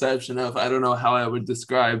 with the exception of, I don't know how I would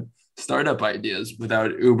describe startup ideas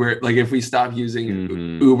without Uber. Like if we stop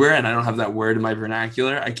using Uber and I don't have that word in my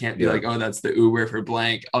vernacular, I can't be like, oh, that's the Uber for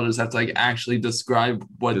blank. I'll just have to like actually describe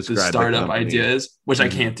what the startup idea is, which I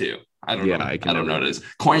can't do. I don't know. I don't know what it is.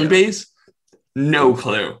 Coinbase, no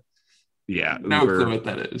clue. Yeah, no clue what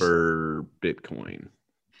that is. For Bitcoin.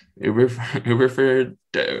 Uber for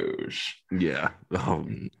Doge. Yeah.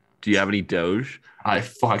 Do you have any Doge? I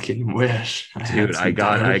fucking wish. Dude, I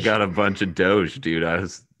got a bunch of Doge, dude.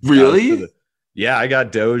 Really? I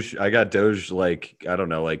got Doge. I got Doge like, I don't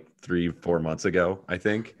know, like 3-4 months ago, I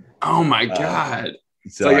think. Oh my God.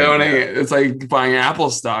 So it's like buying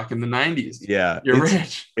Apple stock in the 90s. Yeah. You're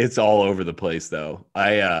rich. It's all over the place though.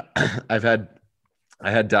 I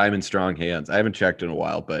had diamond strong hands. I haven't checked in a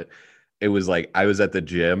while, but it was like I was at the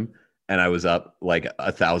gym and I was up like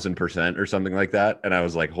 1,000% or something like that. And I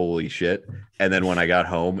was like, holy shit. And then when I got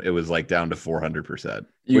home, it was like down to 400%.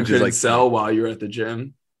 You couldn't sell while you were at the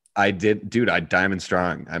gym? I did, dude. I diamond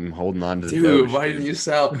strong. I'm holding on to the Doge, why didn't you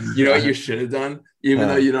sell? You know what you should have done? Even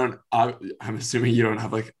though you don't, I'm assuming you don't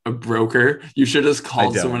have like a broker. You should have just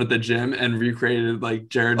called someone at the gym and recreated like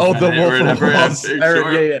Jared Bennett or whatever.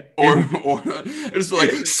 Or just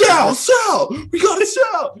like sell. We gotta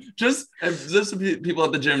sell. Just so people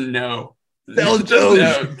at the gym know. Sell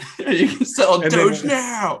Doge. You can sell Doge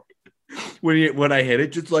now. When I hit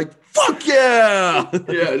it, just like fuck yeah,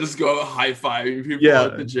 yeah, just go high fiving people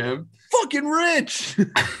at the gym. Fucking rich.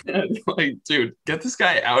 Like, dude, get this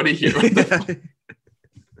guy out of here.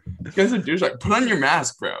 This guy's a douche. Like, put on your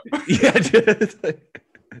mask, bro. Yeah.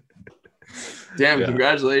 Damn,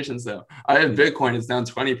 congratulations though. I have Bitcoin. It's down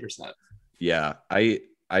 20%. Yeah, I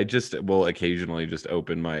just will occasionally just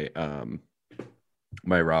open my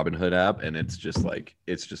my Robinhood app, and it's just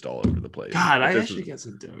all over the place. God, I actually get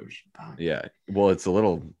some Doge. Yeah, well, it's a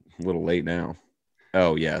little late now.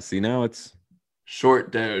 Oh yeah, see now it's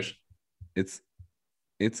short Doge. It's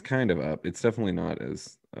kind of up. It's definitely not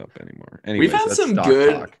as up anymore. Anyways, we've had some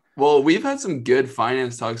good talk. Well, we've had some good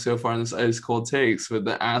finance talk so far in this Ice Cold Takes with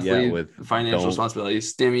the athlete, with financial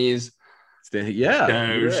responsibilities, stimmies. Yeah,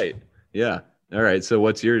 Doge. Right. Yeah. All right. So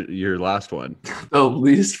what's your last one? The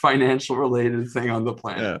least financial related thing on the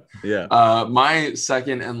planet. Yeah. My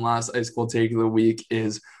second and last Ice Cold Take of the week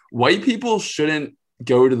is white people shouldn't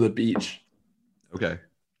go to the beach. Okay.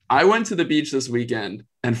 I went to the beach this weekend,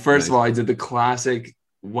 and first of all, I did the classic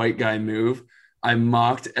white guy move. I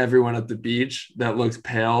mocked everyone at the beach that looked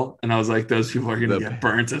pale, and I was like, "Those people are gonna get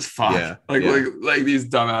burnt as fuck." Yeah, like these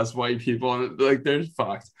dumbass white people, and like they're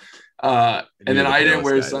fucked. And then I didn't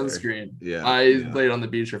wear sunscreen. Yeah, I laid on the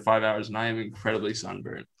beach for 5 hours, and I am incredibly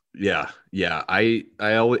sunburned. Yeah. I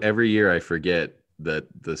always, every year I forget that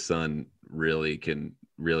the sun really can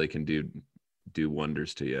do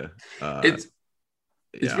wonders to you.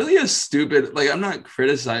 It's really a stupid, like, I'm not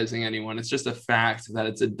criticizing anyone. It's just a fact that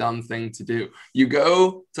it's a dumb thing to do. You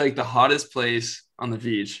go to like the hottest place on the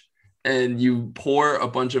beach and you pour a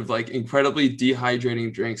bunch of like incredibly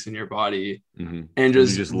dehydrating drinks in your body and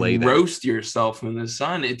just roast yourself in the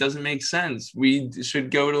sun. It doesn't make sense. We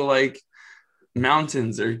should go to like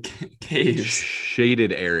mountains or caves.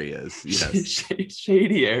 Shaded areas. Yes.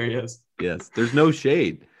 Shady areas. Yes. There's no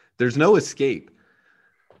shade. There's no escape.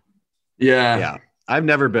 Yeah. I've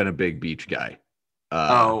never been a big beach guy.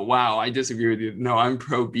 Oh, wow. I disagree with you. No, I'm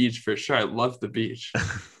pro beach for sure. I love the beach.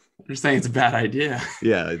 I'm just saying it's a bad idea.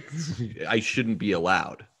 Yeah. I shouldn't be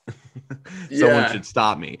allowed. Someone should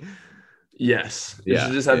stop me. Yes. You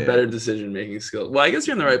should just have better decision-making skills. Well, I guess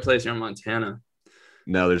you're in the right place. You're in Montana.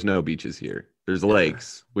 No, there's no beaches here. There's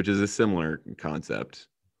lakes, which is a similar concept.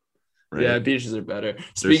 Right? Yeah, beaches are better.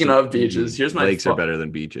 Speaking of beaches, here's my lakes are better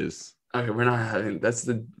than beaches. Okay, we're not having that's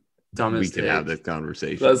the dumbest. We can have this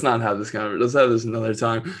conversation. Let's not have this conversation. Let's have this another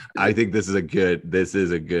time. I think this is a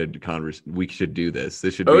good conversation. We should do this.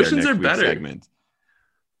 This should be oceans our next are better segment.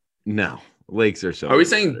 No, lakes are so. Are we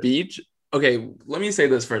saying beach? Okay, let me say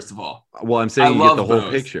this first of all. Well, I'm saying you get the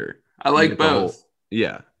whole picture. I like both.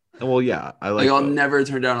 Yeah. Well, yeah. I like. I'll never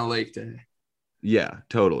turn down a lake day. Yeah,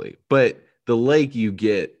 totally. But the lake, you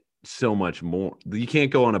get so much more. You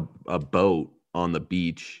can't go on a boat on the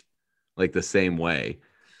beach like the same way.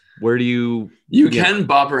 Where do you can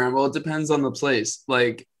bop around? Well, it depends on the place.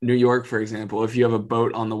 Like New York, for example, if you have a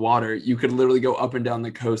boat on the water, you could literally go up and down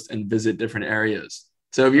the coast and visit different areas.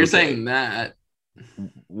 So if you're saying that,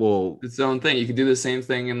 well, it's its own thing. You could do the same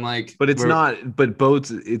thing in like, but it's not. But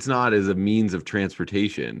boats, it's not as a means of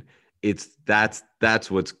transportation.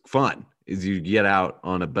 That's what's fun is you get out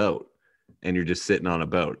on a boat and you're just sitting on a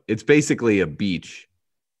boat. It's basically a beach,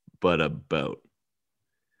 but a boat.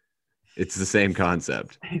 It's the same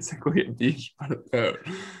concept. Basically a beach, but a boat.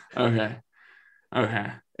 Okay.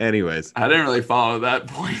 Anyways, I didn't really follow that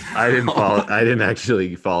point. I didn't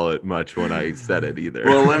actually follow it much when I said it either.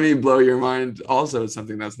 Well, let me blow your mind. Also,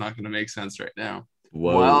 something that's not going to make sense right now.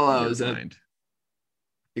 While I was at,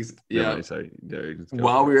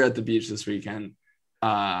 while we were at the beach this weekend,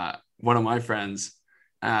 one of my friends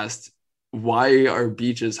asked, "Why are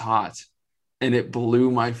beaches hot?" And it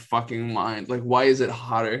blew my fucking mind. Like, why is it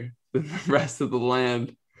hotter than the rest of the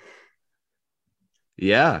land?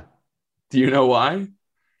 Yeah. Do you know why?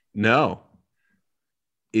 No.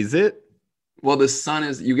 Is it? Well, the sun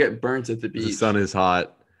is, you get burnt at the beach. The sun is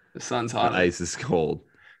hot. The sun's hot. The ice is cold.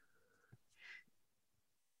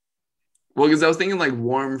 Well, because I was thinking like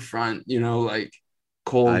warm front, like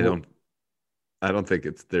cold. I don't think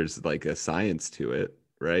there's like a science to it,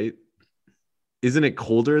 right? Isn't it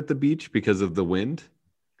colder at the beach because of the wind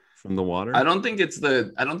from the water? I don't think it's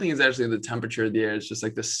actually the temperature of the air. It's just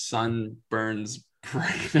like the sun burns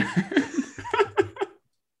brighter.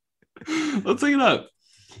 Let's look it up.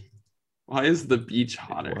 Why is the beach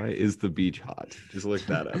hotter? Why is the beach hot? Just look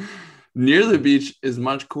that up. Near the beach is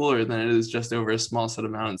much cooler than it is just over a small set of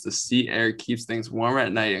mountains. The sea air keeps things warmer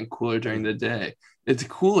at night and cooler during the day. It's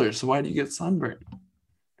cooler, so why do you get sunburned?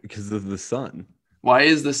 Because of the sun. Why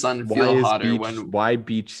is the sun feel hotter why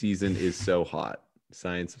beach season is so hot?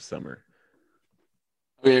 Science of summer.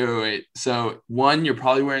 Wait. So one, you're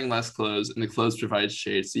probably wearing less clothes and the clothes provide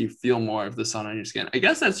shade, so you feel more of the sun on your skin. I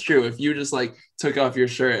guess that's true. If you just like took off your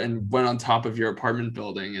shirt and went on top of your apartment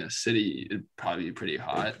building in a city, it'd probably be pretty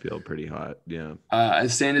hot. It'd feel pretty hot, yeah.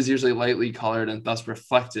 Sand is usually lightly colored and thus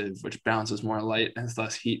reflective, which bounces more light and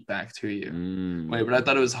thus heat back to you. Wait, but I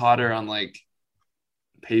thought it was hotter on like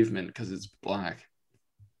pavement because it's black.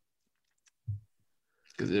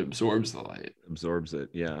 Because it absorbs the light. Absorbs it,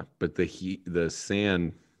 yeah. But the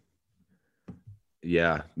sand,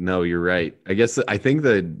 yeah. No, you're right. I think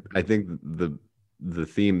the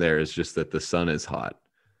theme there is just that the sun is hot.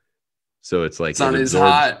 So it's like sun is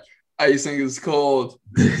hot. Icing is cold.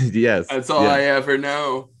 Yes. That's all I ever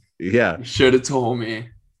know. Yeah. You should have told me.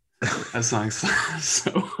 That song's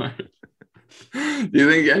so hard. Do you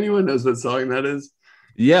think anyone knows what song that is?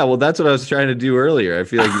 Yeah, well, that's what I was trying to do earlier. I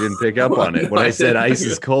feel like you didn't pick up on it when I said ice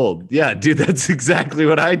is cold. Yeah, dude, that's exactly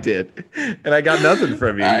what I did, and I got nothing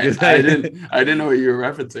from you. I didn't know what you were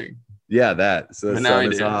referencing. Yeah, that. So the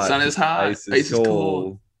sun is hot. Sun is hot. Ice is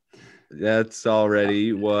cold. That's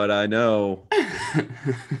already what I know. I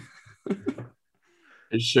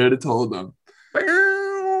should have told them.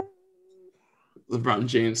 LeBron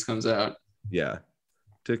James comes out. Yeah,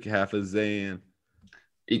 took half a Zan.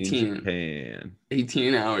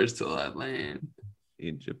 18 hours till I land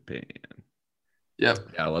in Japan. Yep.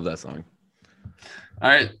 Yeah, I love that song. All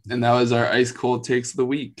right, and that was our ice cold takes of the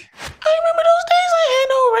week. I remember those days I had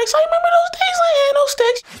no rights. I remember those days I had no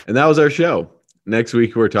sticks. And that was our show. Next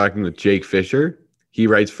week we're talking with Jake Fisher. He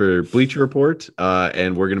writes for Bleacher Report,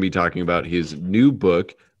 and we're going to be talking about his new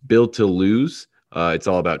book, Built to Lose. It's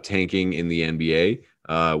all about tanking in the NBA,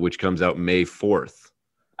 which comes out May 4th.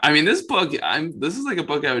 I mean, this book, this is like a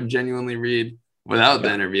book I would genuinely read without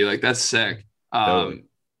the interview. Like, that's sick. Totally.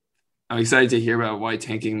 I'm excited to hear about why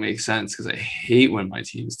tanking makes sense because I hate when my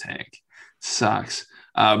teams tank. Sucks.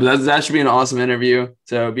 But that should be an awesome interview.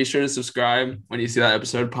 So be sure to subscribe when you see that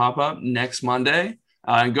episode pop up next Monday.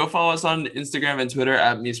 And go follow us on Instagram and Twitter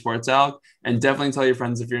at MeSportsAlc. And definitely tell your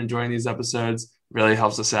friends if you're enjoying these episodes. It really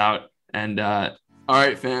helps us out. And all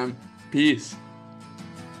right, fam. Peace.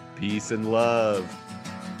 Peace and love.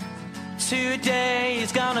 Today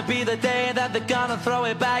is gonna be the day that they're gonna throw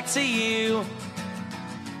it back to you.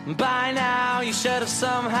 By now you should have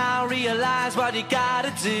somehow realized what you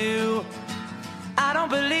gotta do. I don't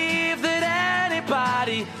believe that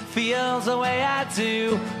anybody feels the way I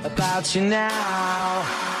do about you now.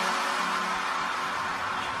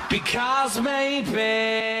 Because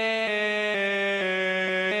maybe